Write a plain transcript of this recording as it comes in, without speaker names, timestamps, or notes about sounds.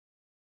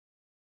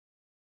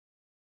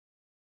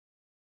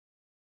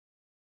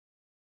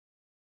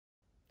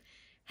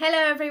Hello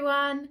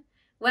everyone,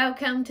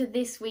 welcome to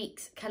this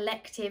week's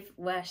collective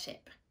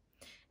worship.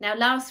 Now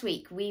last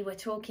week we were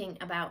talking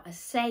about a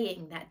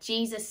saying that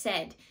Jesus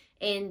said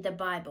in the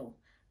Bible,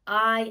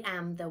 I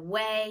am the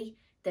way,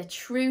 the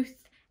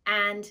truth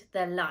and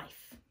the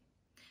life.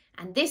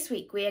 And this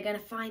week we are going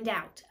to find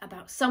out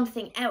about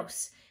something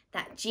else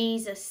that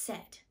Jesus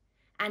said,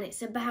 and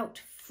it's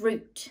about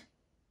fruit.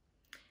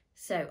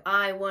 So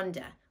I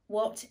wonder,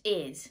 what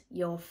is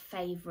your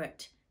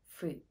favourite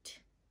fruit?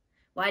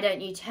 Why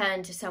don't you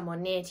turn to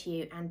someone near to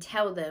you and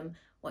tell them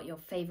what your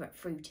favourite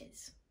fruit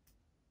is?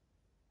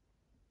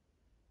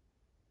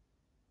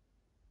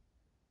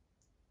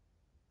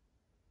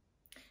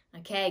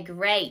 Okay,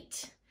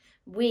 great.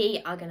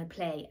 We are going to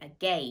play a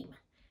game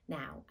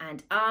now,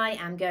 and I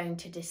am going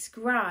to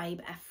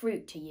describe a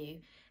fruit to you,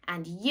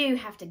 and you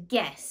have to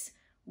guess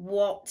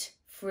what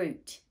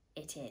fruit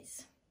it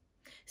is.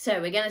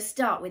 So we're going to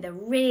start with a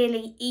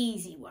really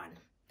easy one.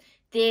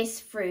 This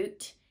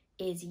fruit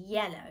is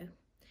yellow.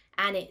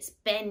 And it's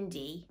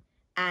bendy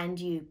and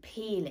you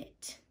peel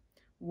it.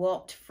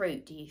 What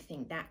fruit do you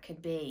think that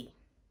could be?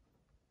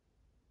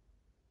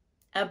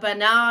 A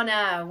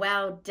banana,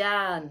 well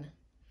done.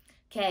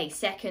 Okay,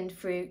 second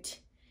fruit.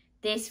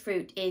 This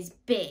fruit is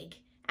big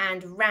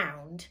and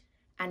round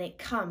and it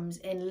comes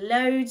in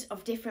loads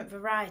of different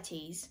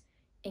varieties,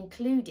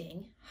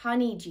 including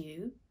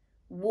honeydew,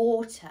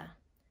 water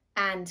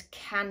and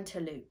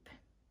cantaloupe.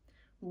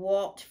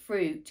 What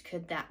fruit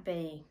could that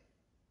be?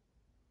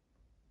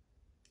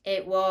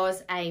 It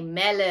was a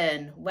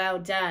melon. Well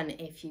done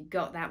if you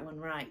got that one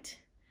right.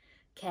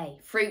 Okay,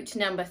 fruit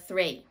number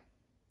 3.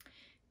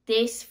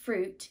 This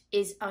fruit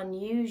is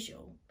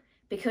unusual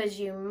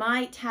because you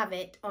might have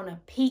it on a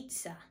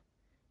pizza,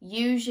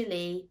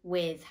 usually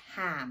with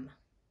ham.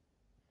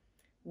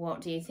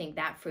 What do you think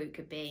that fruit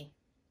could be?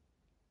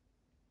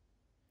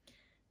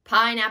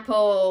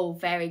 Pineapple.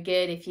 Very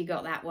good if you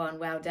got that one.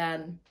 Well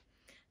done.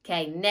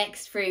 Okay,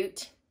 next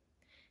fruit.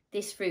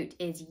 This fruit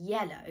is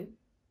yellow.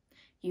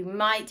 You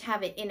might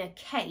have it in a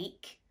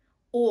cake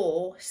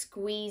or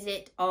squeeze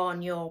it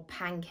on your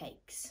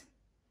pancakes.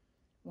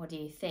 What do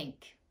you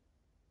think?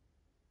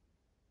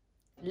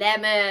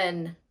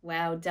 Lemon.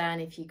 Well done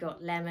if you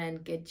got lemon.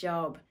 Good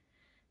job.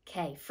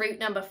 Okay, fruit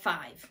number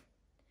 5.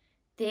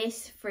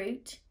 This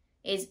fruit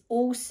is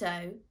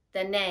also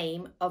the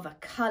name of a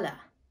colour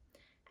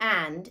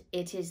and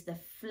it is the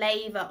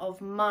flavour of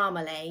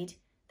marmalade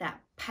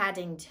that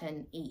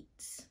Paddington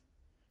eats.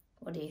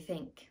 What do you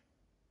think?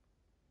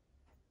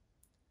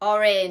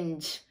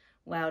 Orange.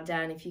 Well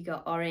done if you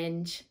got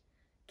orange.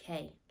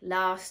 Okay,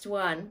 last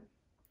one.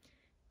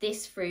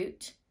 This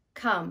fruit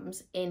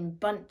comes in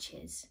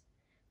bunches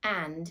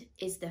and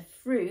is the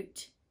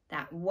fruit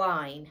that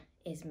wine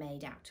is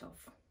made out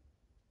of.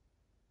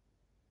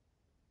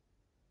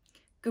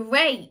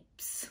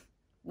 Grapes.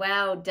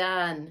 Well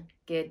done.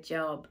 Good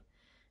job.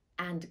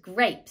 And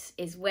grapes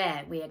is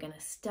where we are going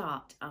to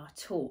start our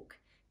talk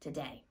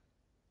today.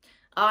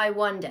 I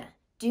wonder,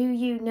 do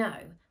you know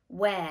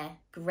where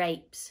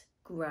grapes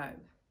grow?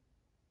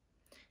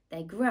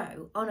 They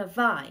grow on a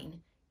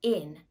vine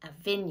in a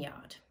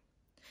vineyard.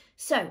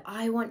 So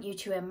I want you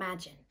to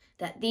imagine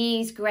that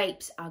these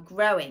grapes are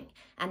growing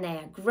and they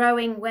are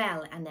growing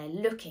well and they're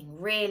looking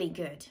really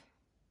good.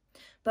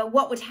 But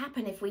what would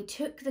happen if we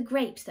took the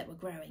grapes that were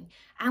growing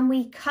and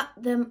we cut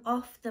them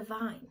off the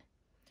vine?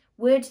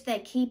 Would they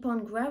keep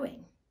on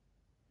growing?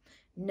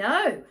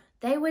 No,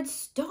 they would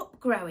stop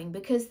growing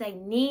because they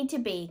need to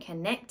be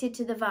connected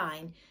to the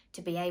vine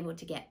to be able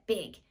to get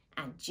big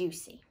and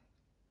juicy.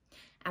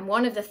 And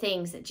one of the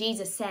things that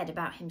Jesus said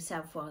about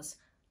himself was,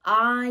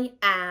 I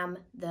am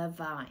the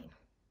vine.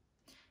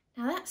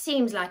 Now that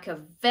seems like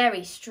a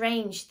very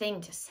strange thing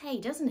to say,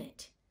 doesn't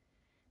it?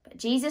 But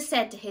Jesus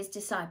said to his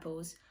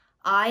disciples,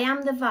 I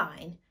am the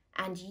vine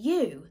and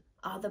you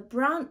are the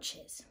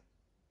branches.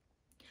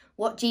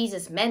 What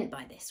Jesus meant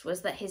by this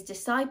was that his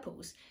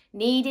disciples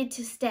needed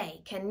to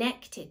stay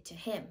connected to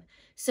him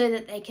so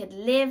that they could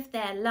live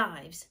their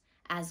lives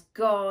as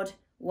God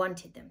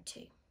wanted them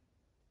to.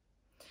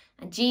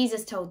 And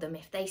Jesus told them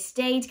if they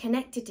stayed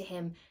connected to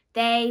him,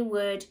 they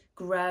would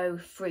grow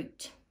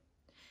fruit.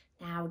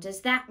 Now,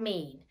 does that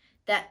mean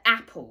that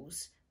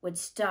apples would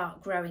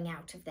start growing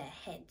out of their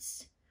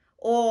heads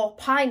or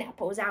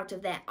pineapples out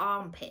of their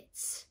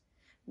armpits?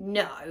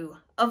 No,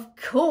 of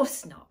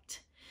course not.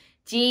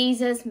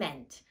 Jesus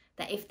meant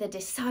that if the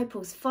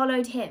disciples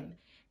followed him,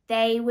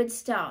 they would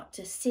start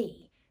to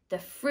see the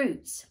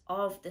fruits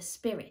of the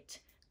Spirit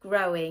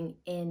growing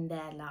in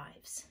their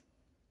lives.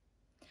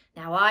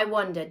 Now I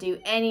wonder, do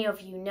any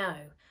of you know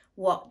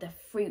what the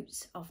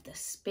fruits of the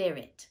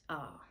Spirit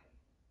are?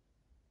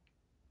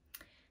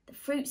 The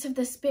fruits of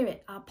the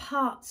Spirit are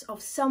parts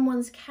of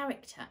someone's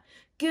character,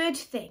 good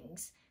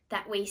things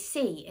that we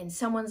see in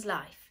someone's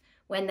life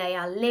when they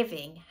are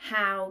living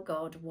how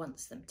God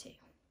wants them to.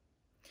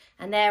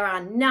 And there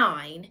are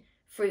 9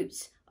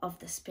 fruits of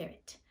the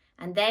Spirit,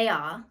 and they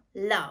are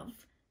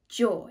love,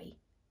 joy,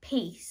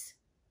 peace,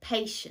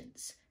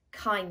 patience,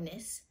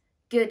 kindness,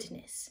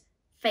 goodness,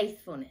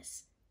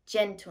 faithfulness,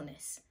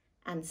 gentleness,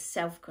 and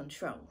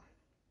self-control.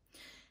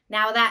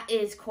 Now that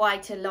is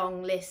quite a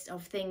long list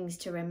of things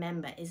to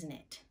remember, isn't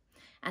it?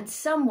 And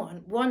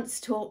someone once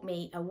taught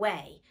me a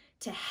way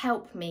to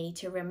help me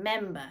to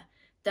remember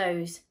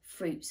those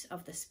fruits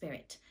of the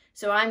Spirit.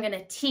 So I'm going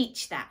to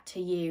teach that to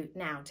you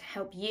now to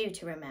help you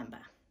to remember.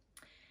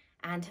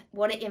 And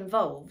what it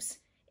involves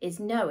is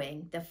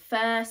knowing the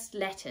first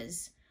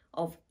letters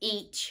of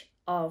each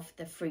of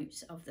the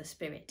fruits of the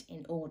Spirit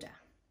in order.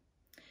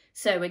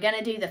 So we're going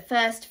to do the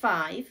first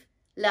 5: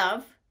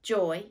 love,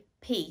 joy,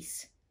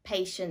 peace,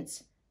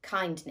 patience,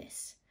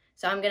 kindness.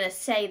 So I'm going to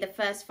say the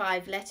first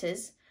 5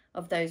 letters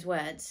of those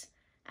words,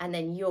 and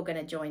then you're going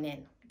to join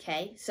in.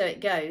 Okay, so it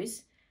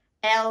goes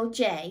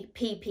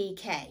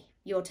LJPPK.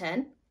 Your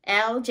turn.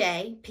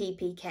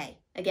 LJPPK.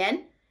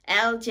 Again,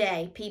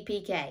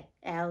 LJPPK.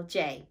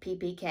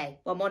 LJPPK.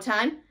 One more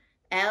time.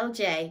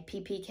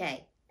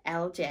 LJPPK.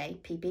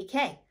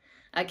 LJPPK.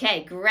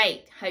 Okay,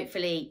 great.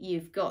 Hopefully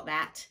you've got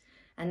that.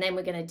 And then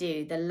we're going to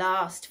do the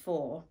last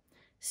 4.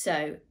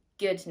 So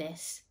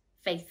goodness,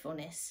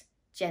 faithfulness,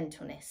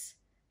 gentleness,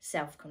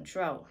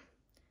 self-control.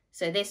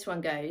 So this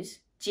one goes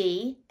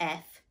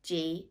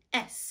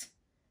GFGS.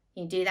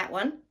 You do that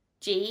one.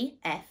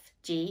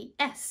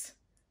 GFGS.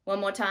 One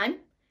more time.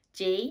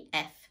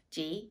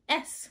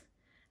 GFGS.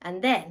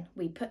 And then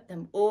we put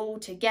them all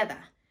together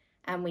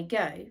and we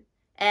go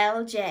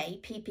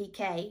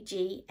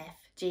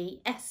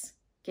LJPPKGFGS.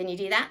 Can you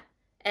do that?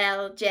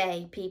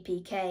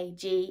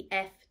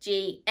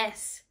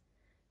 LJPPKGFGS.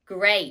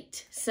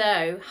 Great.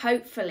 So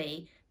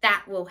hopefully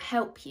that will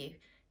help you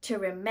to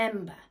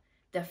remember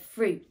the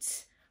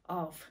fruits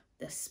of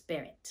the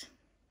Spirit.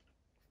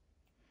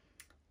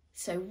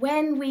 So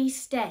when we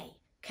stay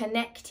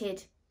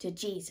connected to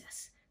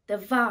Jesus, the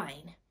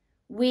vine,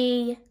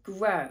 we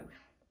grow.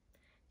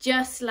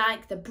 Just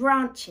like the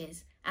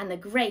branches and the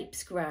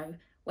grapes grow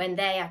when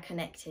they are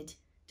connected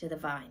to the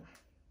vine.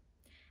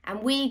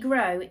 And we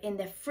grow in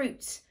the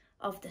fruits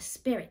of the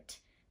Spirit,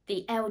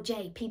 the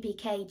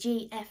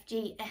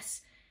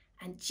LJPPKGFGS,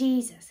 and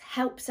Jesus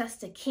helps us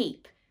to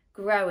keep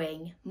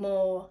growing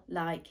more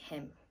like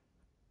him.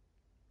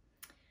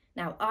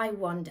 Now I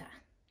wonder,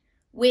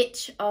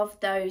 which of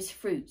those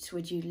fruits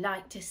would you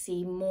like to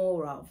see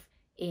more of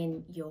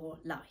in your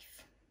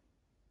life?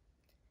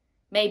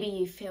 Maybe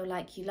you feel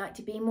like you like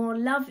to be more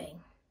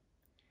loving,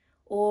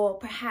 or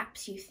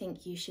perhaps you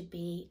think you should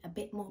be a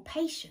bit more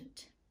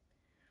patient,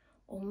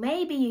 or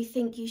maybe you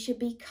think you should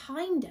be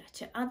kinder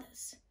to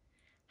others.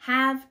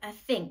 Have a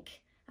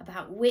think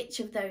about which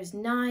of those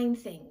 9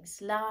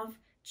 things, love,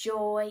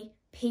 joy,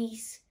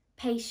 peace,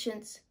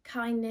 patience,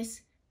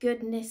 kindness,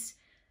 goodness,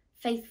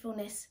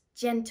 faithfulness,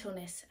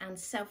 gentleness and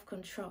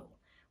self-control.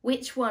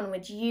 Which one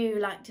would you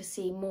like to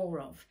see more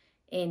of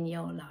in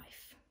your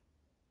life?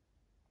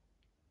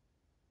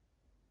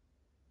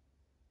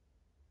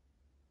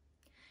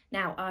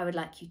 Now I would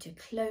like you to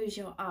close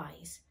your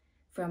eyes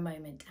for a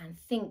moment and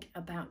think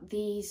about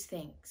these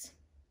things.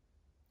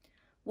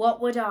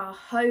 What would our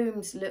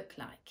homes look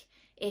like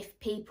if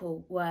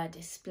people were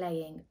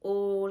displaying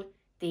all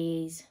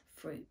these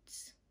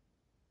fruits?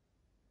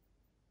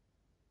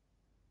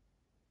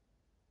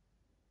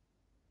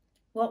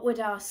 What would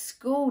our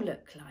school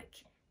look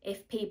like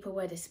if people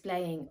were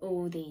displaying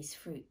all these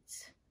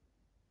fruits?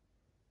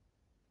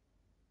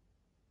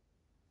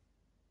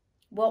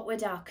 What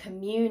would our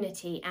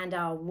community and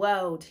our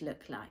world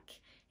look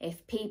like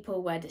if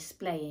people were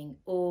displaying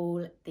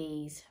all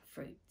these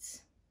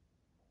fruits?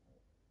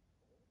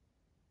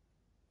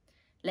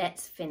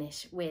 Let's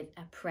finish with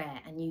a prayer,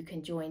 and you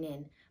can join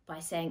in by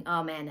saying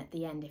Amen at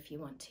the end if you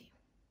want to.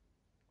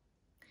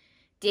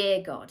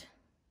 Dear God,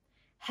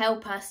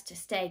 help us to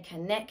stay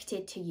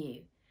connected to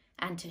you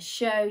and to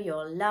show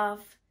your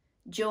love,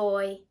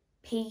 joy,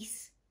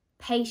 peace,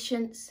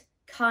 patience,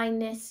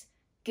 kindness,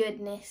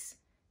 goodness,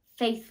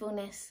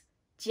 faithfulness,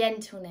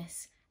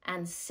 gentleness,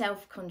 and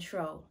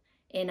self-control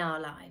in our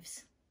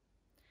lives.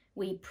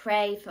 We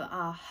pray for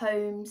our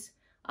homes,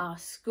 our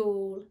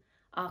school,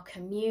 our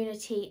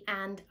community,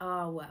 and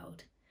our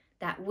world,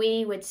 that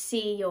we would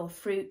see your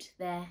fruit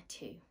there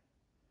too.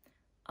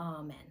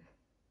 Amen.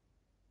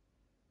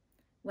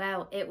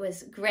 Well, it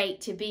was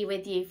great to be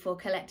with you for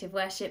collective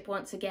worship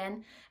once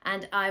again,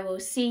 and I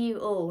will see you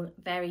all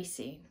very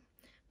soon.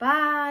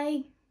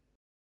 Bye.